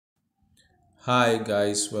Hi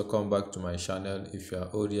guys, welcome back to my channel. If you are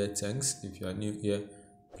old here, thanks. If you are new here,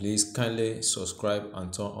 please kindly subscribe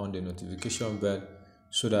and turn on the notification bell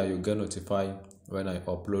so that you get notified when I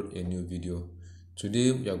upload a new video.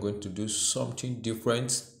 Today we are going to do something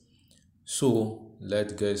different, so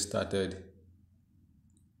let's get started.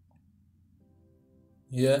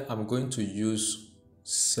 Here I'm going to use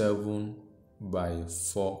 7 by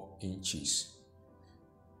 4 inches.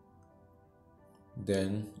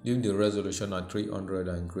 Then leave the resolution at 300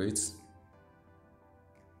 and great.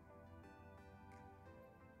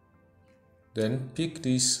 Then pick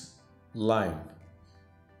this line,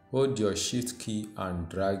 hold your shift key and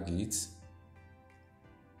drag it.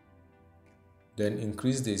 Then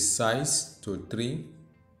increase the size to 3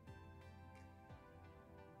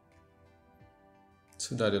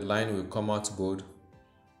 so that the line will come out bold.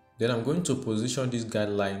 Then I'm going to position this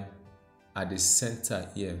guideline at the center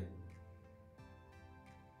here.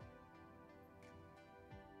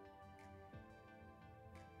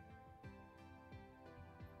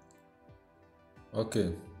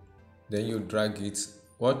 Okay, then you drag it.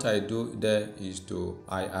 What I do there is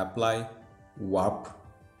I apply warp,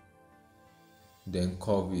 then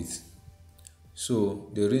curve it. So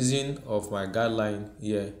the reason of my guideline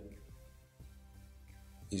here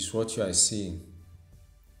is what you are seeing.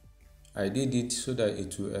 I did it so that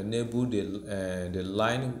it will enable the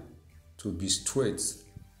line to be straight.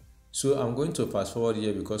 So I'm going to fast forward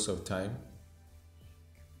here because of time.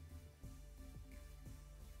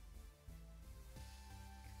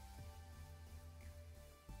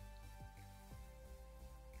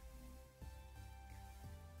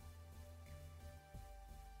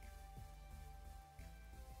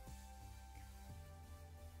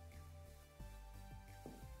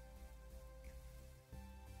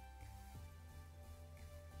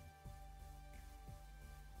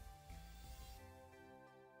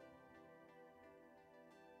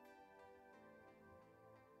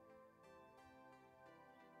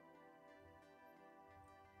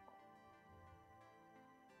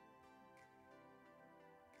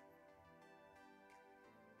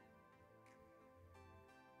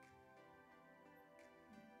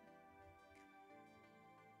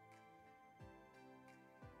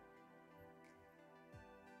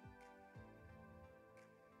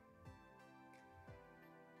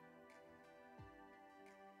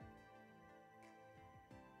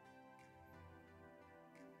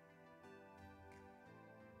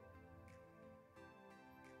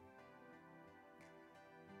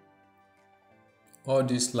 All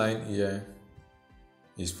this line here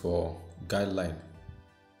is for guideline.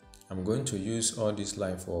 I'm going to use all this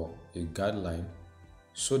line for a guideline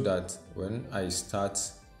so that when I start,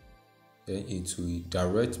 then it will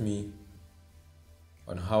direct me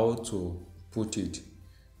on how to put it.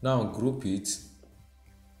 Now group it.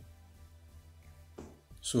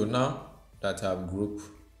 So now that I've grouped,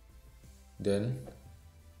 then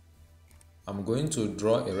I'm going to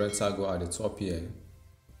draw a rectangle at the top here.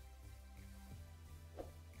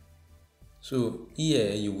 So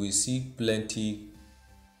here you will see plenty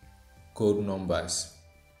code numbers.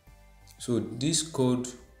 So this code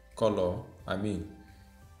color,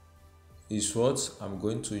 is what I'm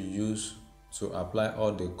going to use to apply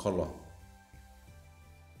all the color.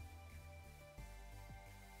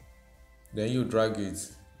 Then you drag it.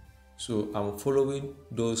 So I'm following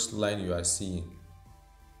those lines you are seeing.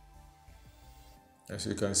 As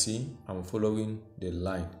you can see, I'm following the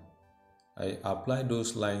line. I apply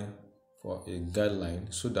those lines for a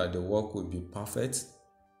guideline so that the work will be perfect.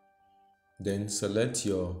 Then select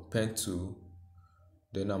your pen tool.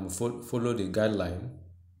 Then I'm follow the guideline,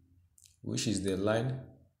 which is the line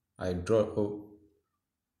I draw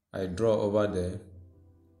over there.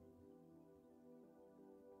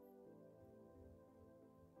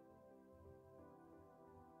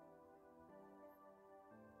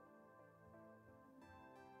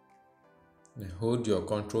 Then hold your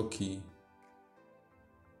control key,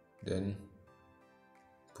 then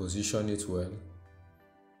position it well.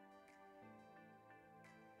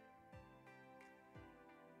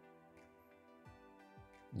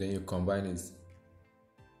 Then you combine it.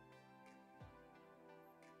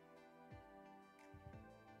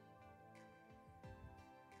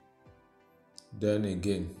 Then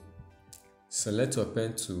again, select your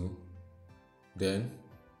pen tool, then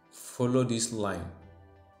follow this line.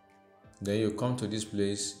 Then you come to this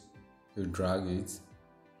place, you drag it,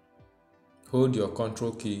 hold your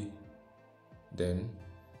control key, then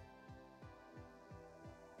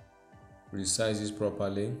resize it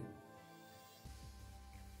properly.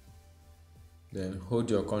 Then hold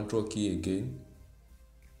your control key again,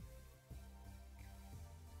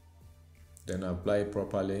 then apply it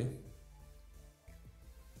properly.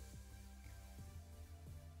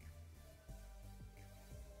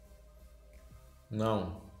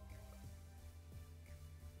 Now,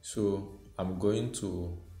 so I'm going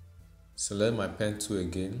to select my pen tool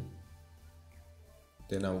again.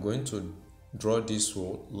 Then I'm going to draw this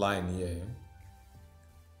line here.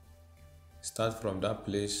 Start from that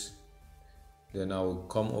place. Then I will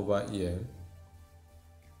come over here,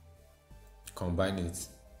 combine it.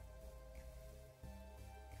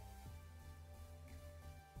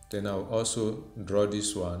 Then I'll also draw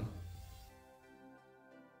this one.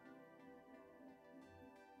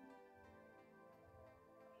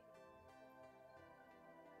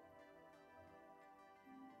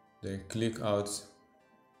 Then click out.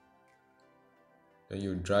 Then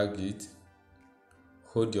you drag it.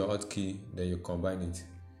 Hold your Alt key, then you combine it.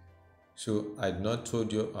 So I did not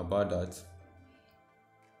told you about that.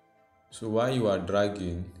 So while you are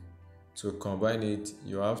dragging, to combine it,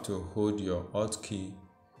 you have to hold your Alt key,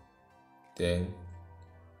 then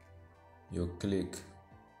you click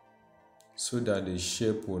so that the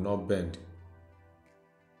shape will not bend.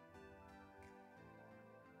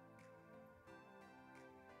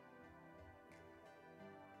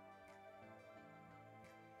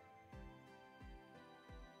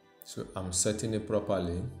 So I'm setting it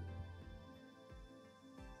properly.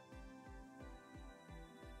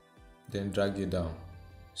 Then drag it down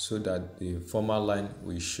so that the former line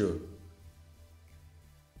will show.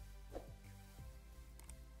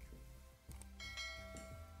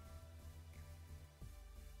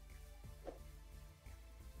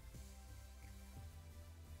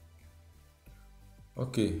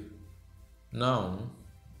 Okay, now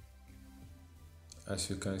as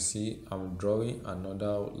you can see, I'm drawing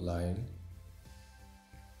another line.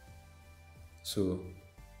 So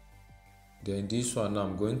then this one,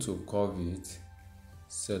 I'm going to curve it,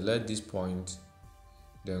 select this point,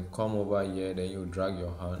 then come over here, then you drag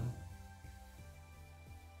your hand,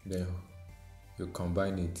 then you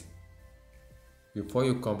combine it. Before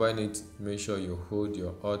you combine it, make sure you hold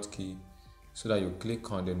your Alt key so that you click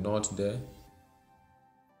on the knot there.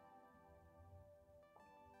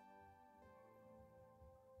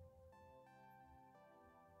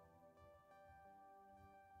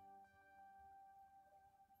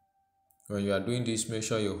 When you are doing this, make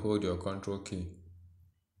sure you hold your Control key.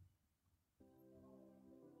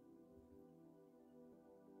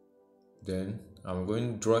 Then I'm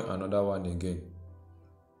going to draw another one again.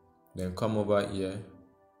 Then come over here,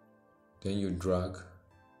 then you drag,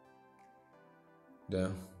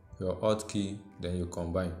 then your Alt key, then you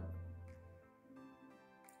combine.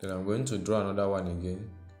 Then I'm going to draw another one again,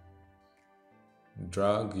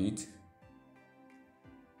 drag it,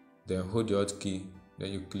 then hold your Alt key,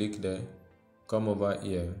 then you click there, come over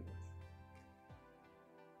here,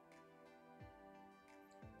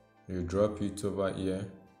 you drop it over here,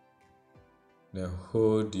 then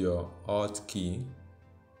hold your Alt key,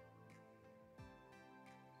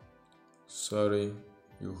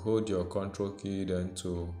 you hold your Control key then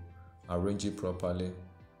to arrange it properly.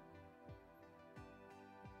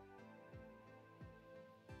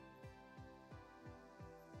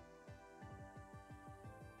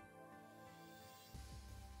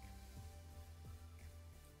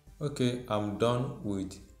 Okay, I'm done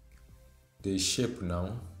with the shape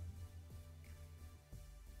now.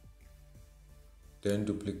 Then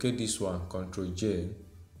duplicate this one, Ctrl J.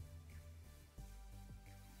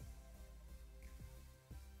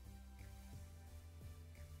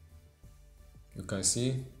 You can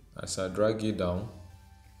see as I drag it down,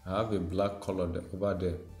 I have a black color over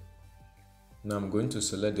there. Now I'm going to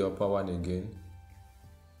select the upper one again.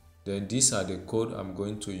 Then these are the code I'm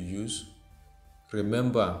going to use.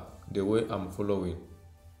 Remember the way I'm following.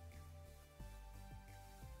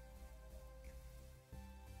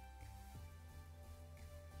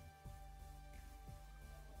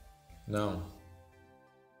 Now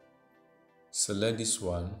select this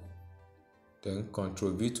one, then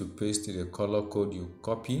Ctrl V to paste the color code you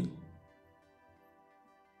copy.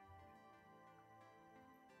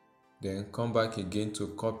 Then come back again to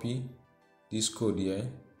copy this code here.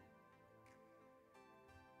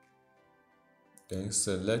 Then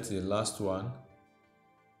select the last one,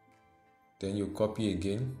 then you copy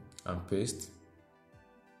again and paste.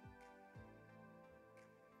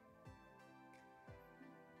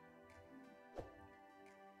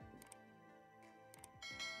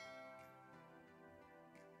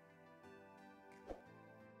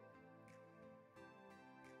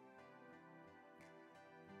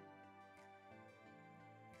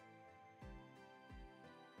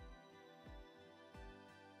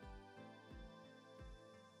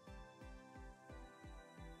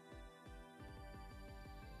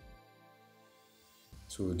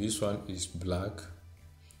 So this one is black.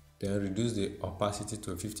 Then reduce the opacity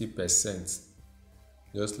to 50%.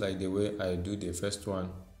 just like the way I do the first one.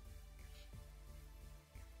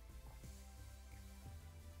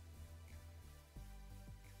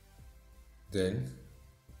 Then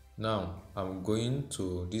now I'm going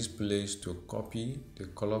to this place to copy the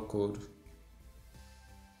color code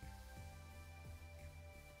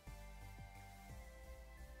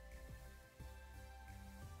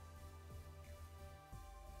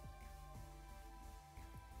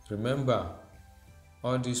remember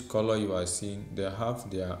all these color you are seeing, they have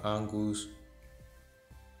their angles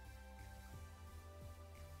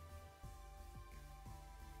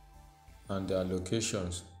and their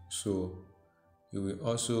locations, so you will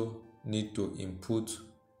also need to input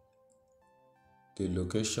the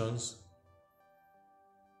locations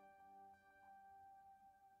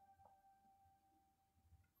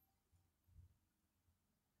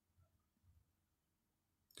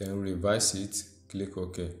then revise it, click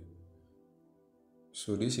OK.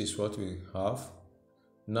 So this is what we have.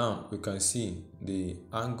 Now we can see the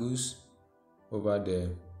angles over there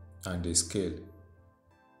and the scale.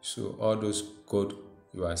 So all those code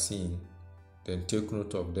you are seeing, then take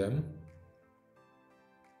note of them.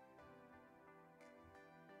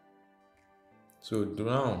 So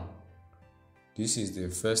now this is the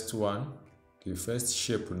first one, the first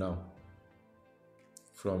shape now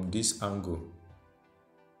from this angle.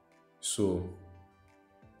 So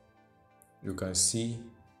you can see,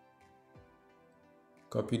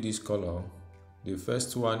 copy this color. The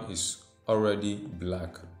first one is already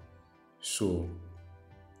black, so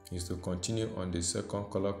is to continue on the second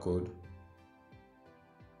color code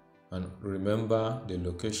and remember the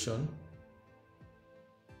location.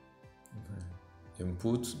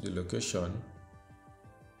 Input the location,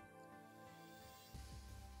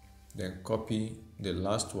 then copy the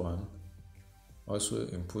last one, also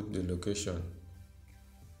input the location,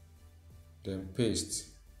 then paste.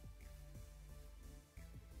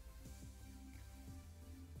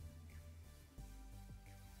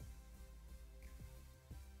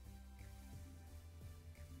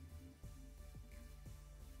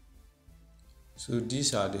 So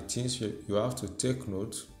these are the things you have to take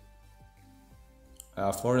note. I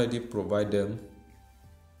have already provided them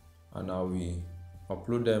and I will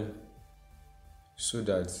upload them so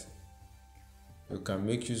that you can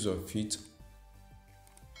make use of it.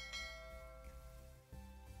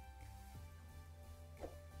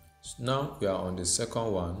 So now we are on the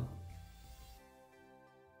second one.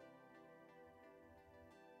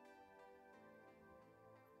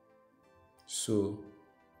 So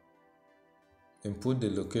input the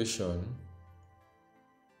location.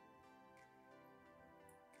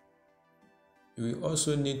 You will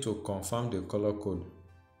also need to confirm the color code,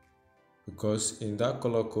 because in that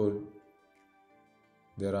color code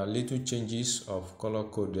there are little changes of color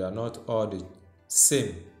code. They are not all the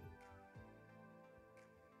same.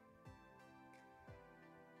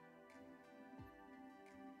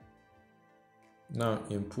 Now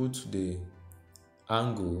input the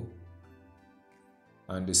angle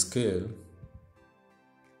and the scale.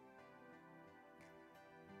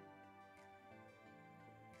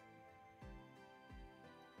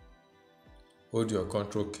 Hold your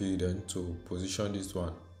control key then to position this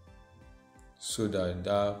one so that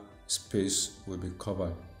that space will be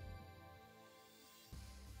covered.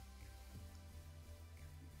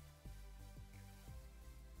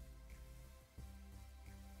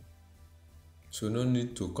 So no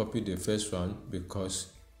need to copy the first one because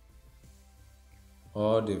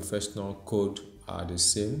all the first code are the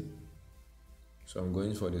same. So I'm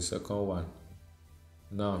going for the second one.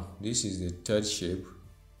 Now this is the third shape.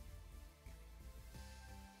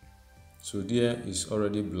 So there is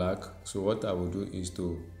already black. So what I will do is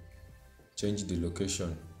to change the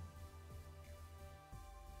location.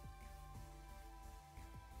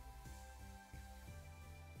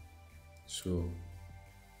 So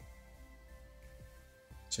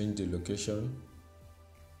change the location,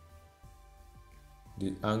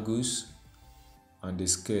 the angles and the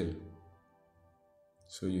scale.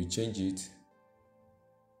 So you change it.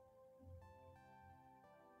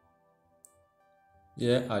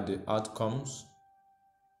 Here are the outcomes.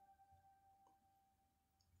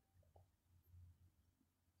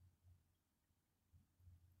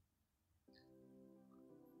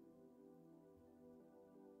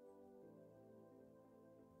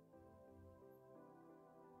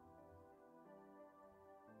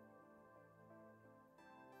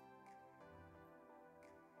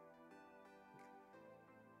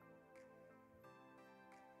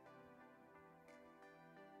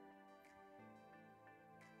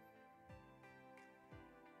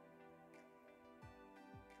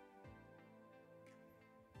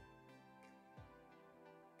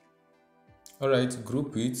 Alright,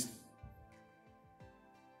 group it.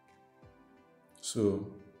 So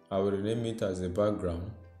I will rename it as a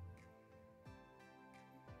background.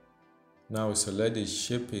 Now select the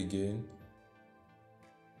shape again,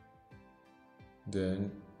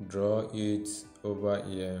 then draw it over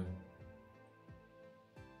here.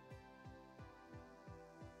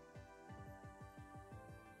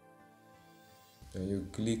 Then you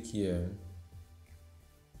click here,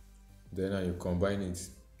 then you combine it.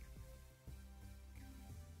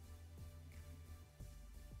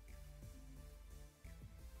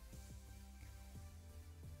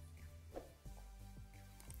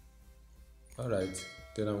 Alright,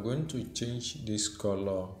 then I'm going to change this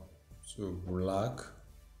color to black.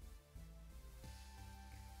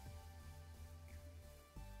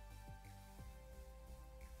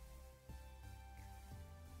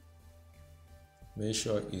 Make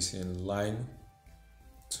sure it's in line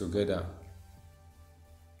together.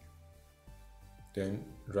 Then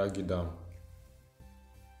drag it down.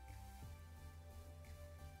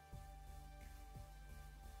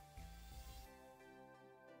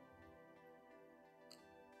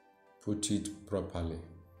 Put it properly.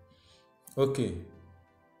 Okay,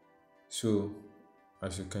 so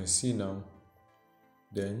as you can see now,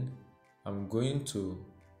 then I'm going to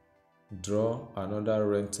draw another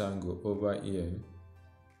rectangle over here.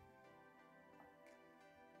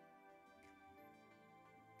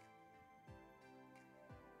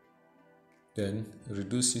 Then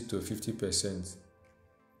reduce it to 50%.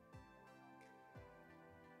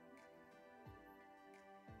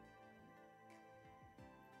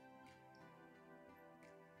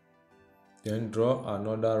 Then draw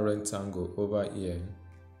another rectangle over here.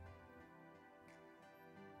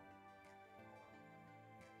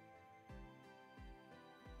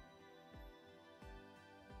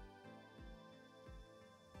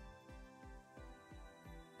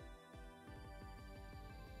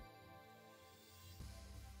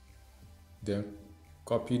 Then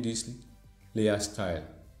copy this layer style.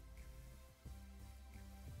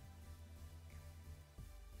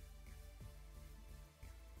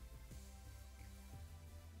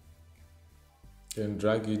 Then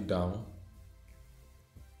drag it down.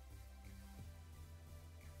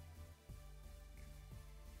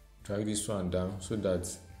 Drag this one down so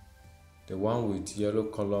that the one with yellow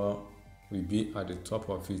color will be at the top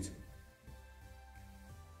of it.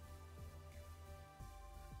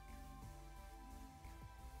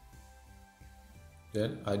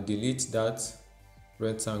 Then I delete that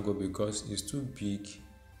rectangle because it's too big.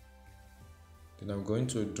 Then I'm going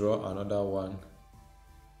to draw another one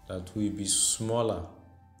that will be smaller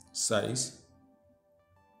size.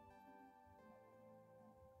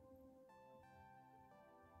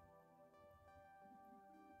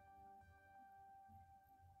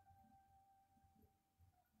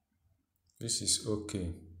 This is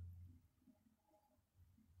okay.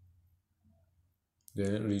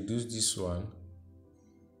 Then reduce this one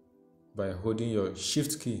by holding your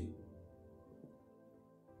shift key.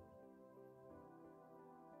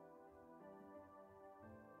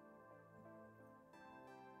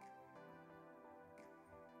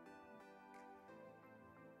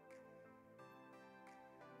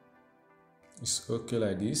 It's okay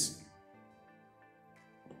like this.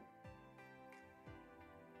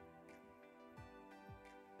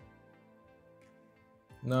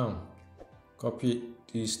 Now copy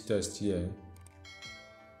this text here.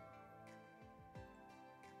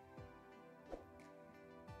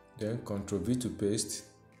 Then Ctrl V to paste.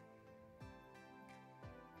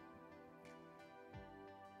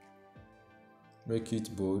 Make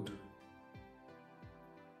it bold.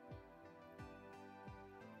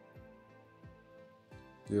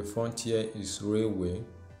 The font here is Railway.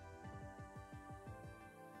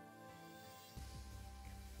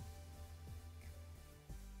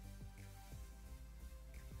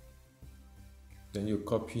 Then you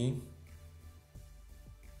copy,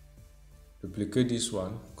 duplicate this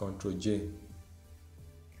one, Ctrl J.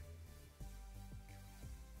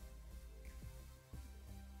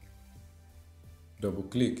 Double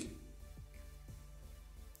click.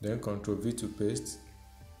 Then Ctrl V to paste.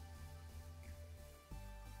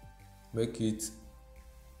 Make it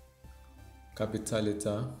capital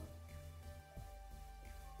letter.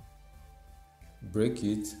 Break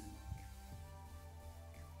it.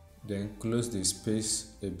 Then close the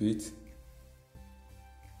space a bit.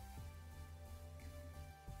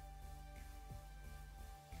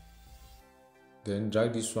 Then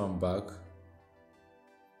drag this one back.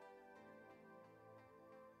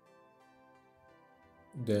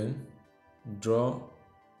 Then draw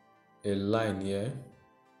a line here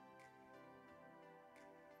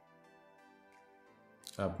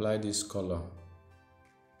apply this color.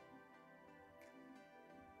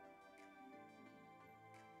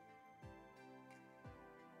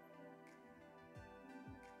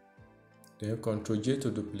 Then Ctrl J to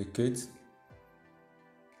duplicate.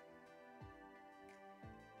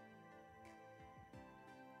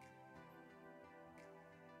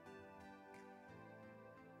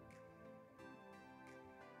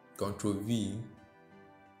 Ctrl V.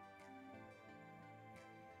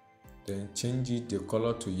 Then change the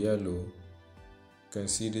color to yellow. You can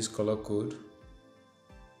see this color code.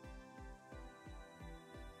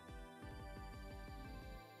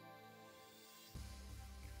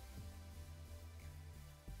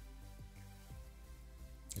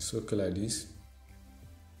 It's okay like this.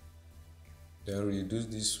 Then reduce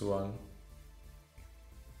this one.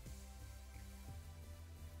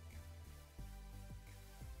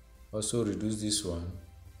 Also reduce this one.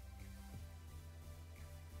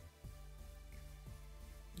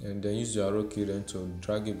 And then use the arrow key then to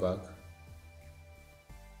drag it back.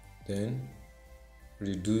 Then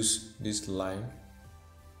reduce this line.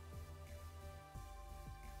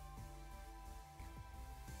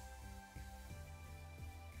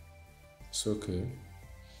 It's okay.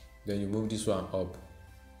 Then you move this one up.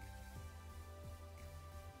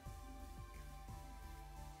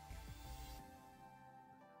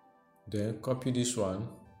 Then copy this one.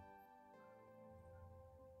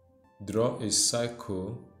 Draw a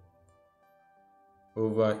circle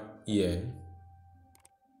over here.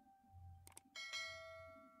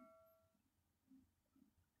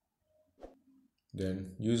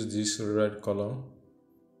 Then use this red color.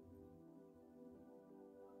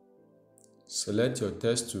 Select your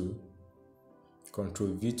text tool,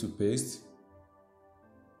 Ctrl V to paste.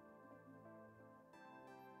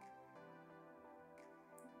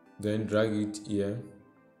 Then drag it here.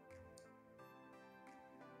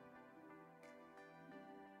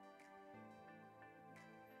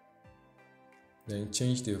 Then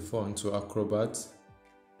change the font to Acrobat.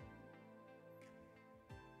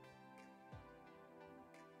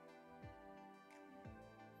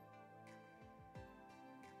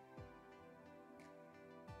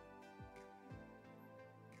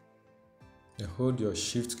 Then hold your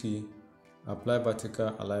Shift key, apply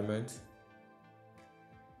vertical alignment.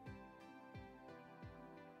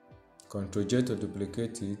 Ctrl J to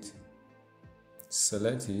duplicate it,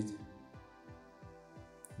 select it,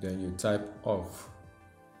 then you type off.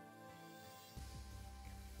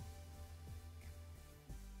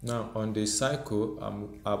 Now on the cycle,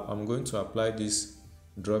 I'm going to apply this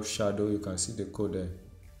drop shadow. You can see the code there.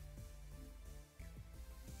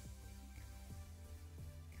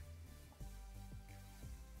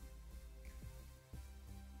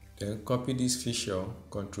 Then copy this feature,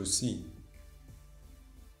 Ctrl C.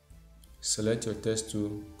 Select your text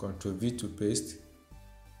tool, Ctrl V to paste.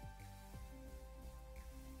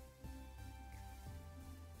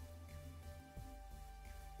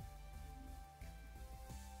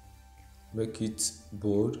 Make it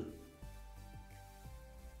bold.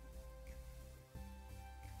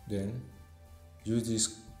 Then use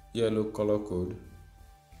this yellow color code.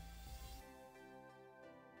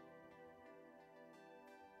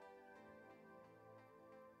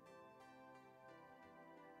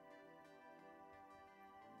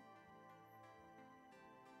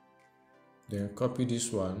 Then copy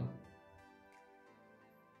this one.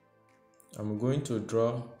 I'm going to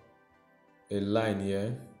draw a line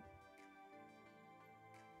here.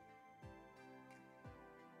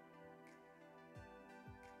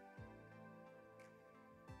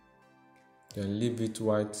 Then leave it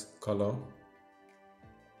white color.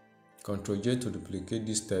 Ctrl J to duplicate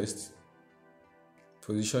this text.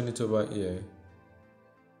 Position it over here.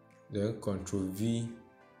 Then Ctrl V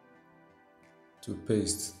to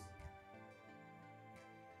paste.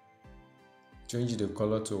 Change the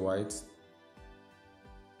color to white.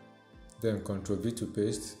 Then Ctrl V to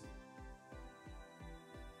paste.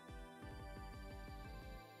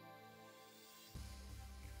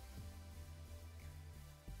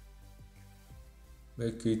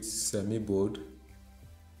 Make it semi-bold.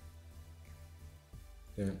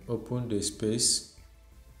 Then open the space.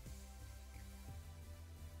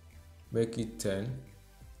 Make it 10.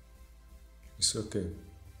 It's okay.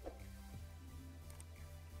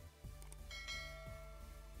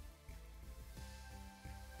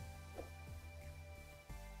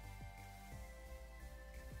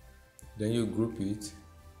 Then you group it.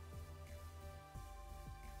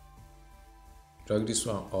 Drag this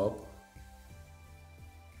one up.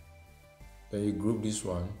 Then you group this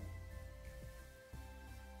one.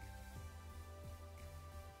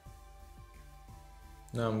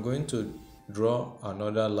 Now I'm going to draw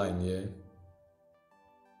another line here.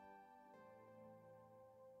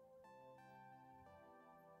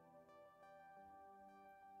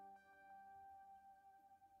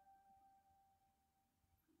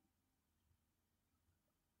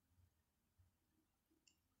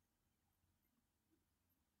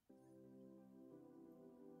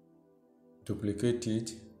 duplicate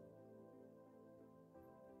it,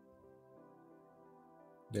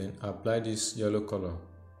 then apply this yellow color.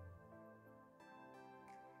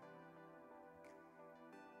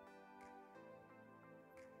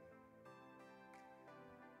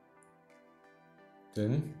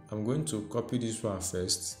 Then I'm going to copy this one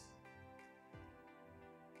first,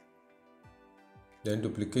 then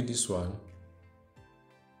duplicate this one,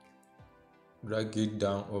 drag it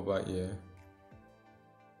down over here,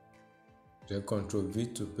 then Ctrl V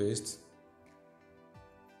to paste,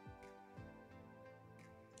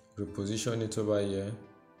 reposition it over here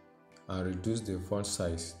and reduce the font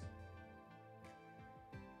size.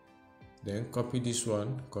 Then copy this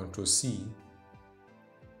one, Ctrl C,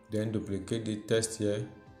 then duplicate the text here,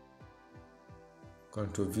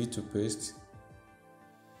 Ctrl V to paste,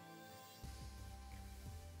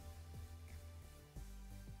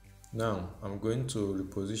 now I'm going to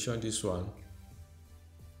reposition this one,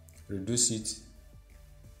 reduce it,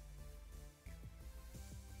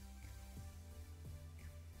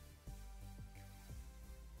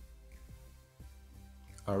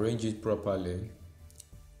 arrange it properly,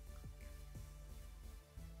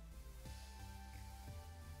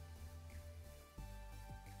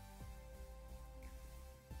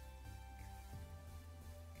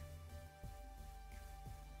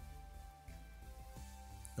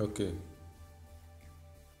 okay.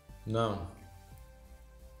 Now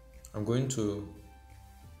I'm going to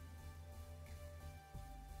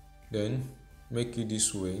then make it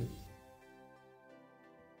this way,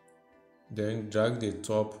 then drag the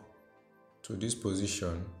top to this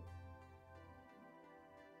position,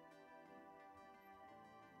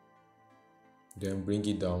 then bring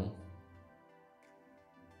it down,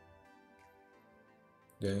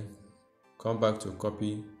 then come back to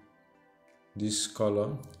copy this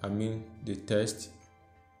color, the text,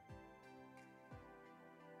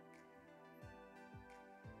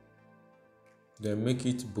 then make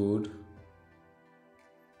it bold,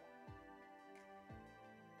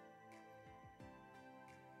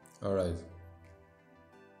 alright.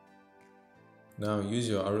 Now use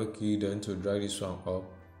your arrow key then to drag this one up,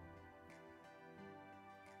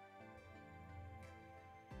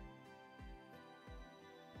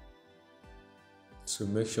 so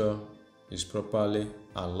make sure it's properly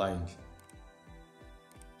aligned.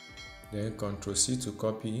 Then Ctrl C to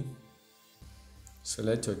copy,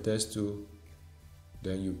 select your text tool,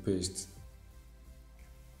 then you paste.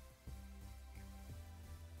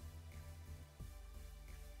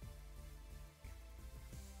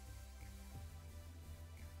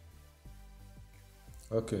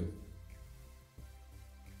 Okay.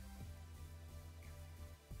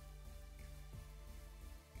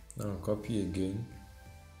 Now copy again.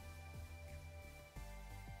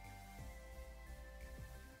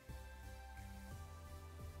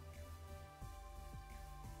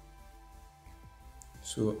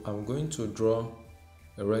 So I'm going to draw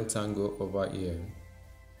a rectangle over here.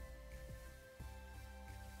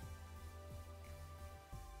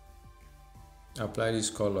 Apply this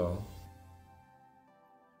color,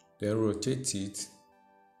 then rotate it.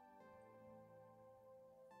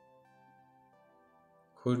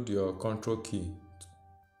 Hold your Ctrl key.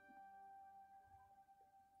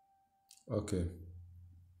 Okay.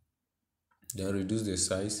 Then reduce the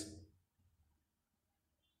size.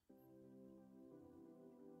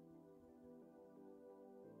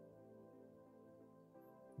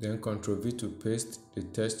 Then Ctrl V to paste the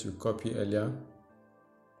text you copied earlier.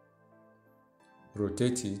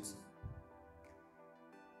 Rotate it.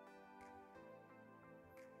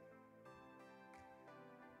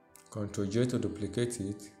 Ctrl J to duplicate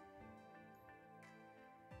it.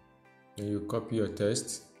 Then you copy your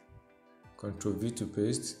text. Ctrl V to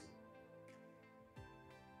paste.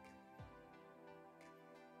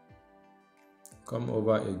 Come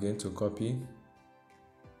over again to copy.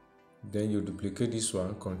 Then you duplicate this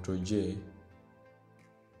one, Ctrl J,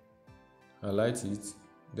 highlight it,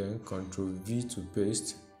 then Ctrl V to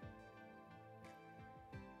paste.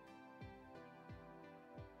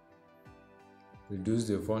 Reduce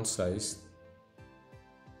the font size.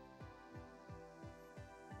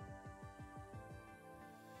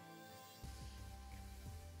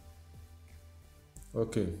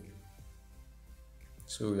 Okay,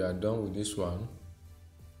 so we are done with this one.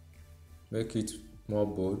 Make it more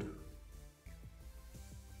bold.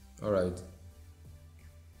 Alright,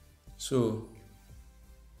 so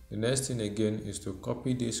the next thing again is to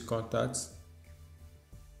copy these contacts,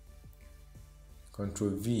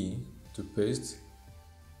 Ctrl V to paste,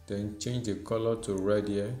 then change the color to red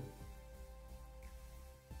here,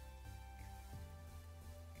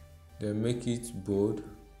 then make it bold,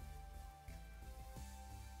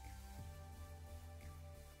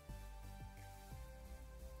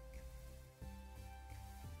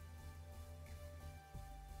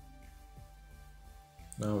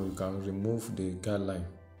 Now we can remove the guideline.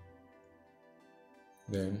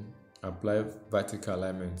 Then apply vertical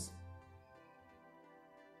alignment.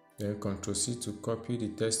 Then Ctrl C to copy the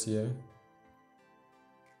text here.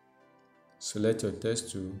 Select your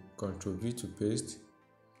text tool, Ctrl V to paste.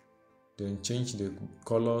 Then change the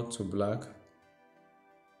color to black.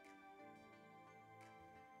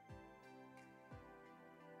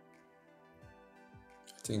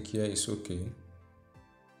 I think here is okay.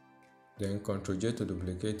 Then Ctrl J to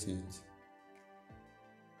duplicate it.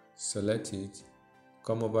 Select it.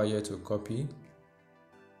 Come over here to copy.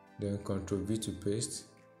 Then Ctrl V to paste.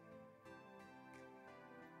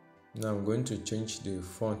 Now I'm going to change the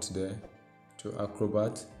font there to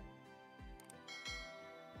Acrobat.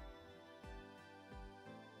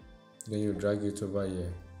 Then you drag it over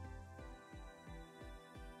here.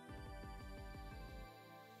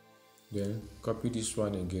 Then copy this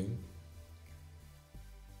one again.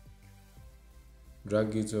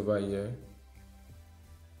 Drag it over here.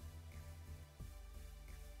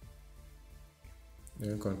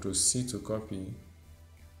 Then Ctrl C to copy.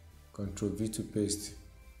 Ctrl V to paste.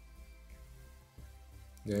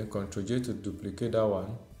 Then Ctrl J to duplicate that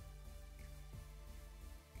one.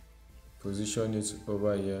 Position it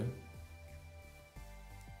over here.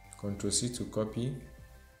 Ctrl C to copy.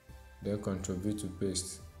 Then Ctrl V to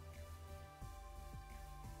paste.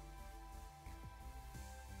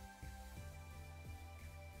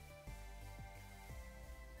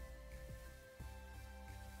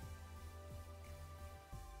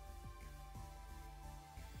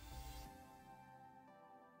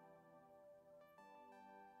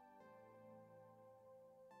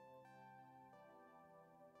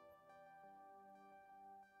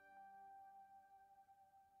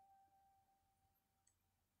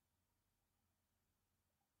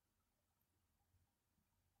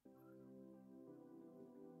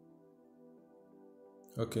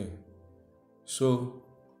 Okay, so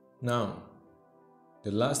now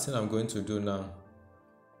the last thing I'm going to do now,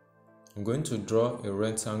 I'm going to draw a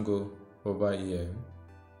rectangle over here.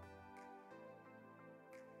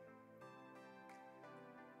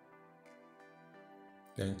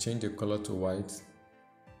 Then change the color to white.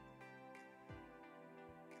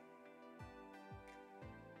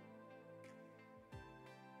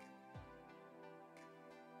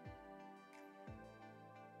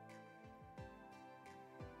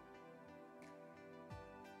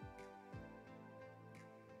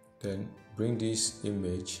 Then bring this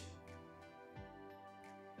image.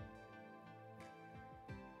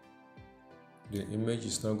 The image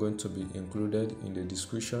is not going to be included in the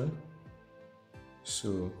description,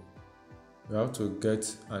 so you have to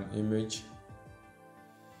get an image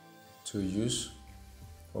to use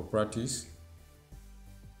for practice.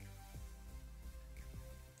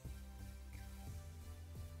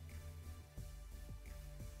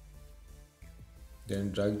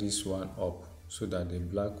 Then drag this one up so that the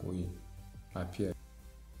black will appear.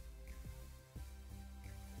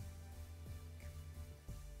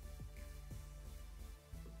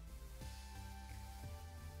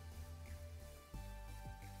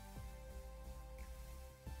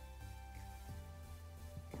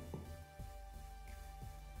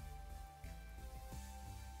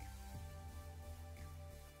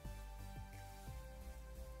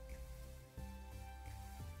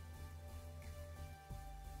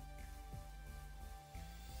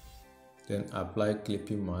 Then apply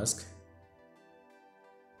clipping mask.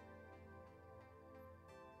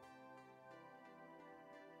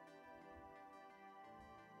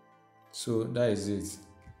 So that is it.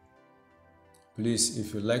 Please,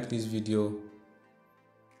 if you like this video,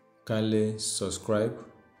 kindly subscribe,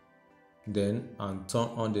 then and turn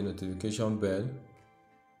on the notification bell.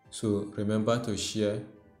 So remember to share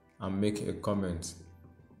and make a comment.